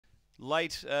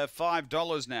late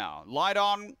 $5 now. Light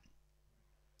on.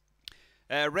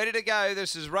 Ready to go.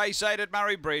 This is race 8 at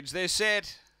Murray-Bridge. They're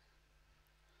set.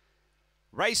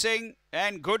 Racing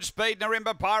and good speed.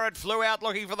 Narimba Pirate flew out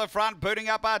looking for the front, booting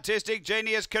up Artistic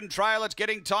Genius. Contrail, it's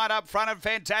getting tight up front, and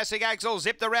Fantastic Axel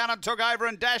zipped around and took over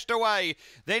and dashed away.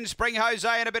 Then Spring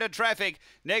Jose in a bit of traffic.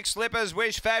 Next Slippers,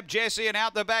 Wish, Fab Jesse, and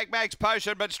out the back Max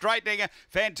Potion, but straightening.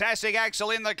 Fantastic Axel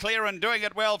in the clear and doing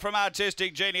it well from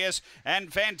Artistic Genius.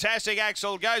 And Fantastic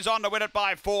Axel goes on to win it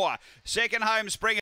by 4. Second home, Spring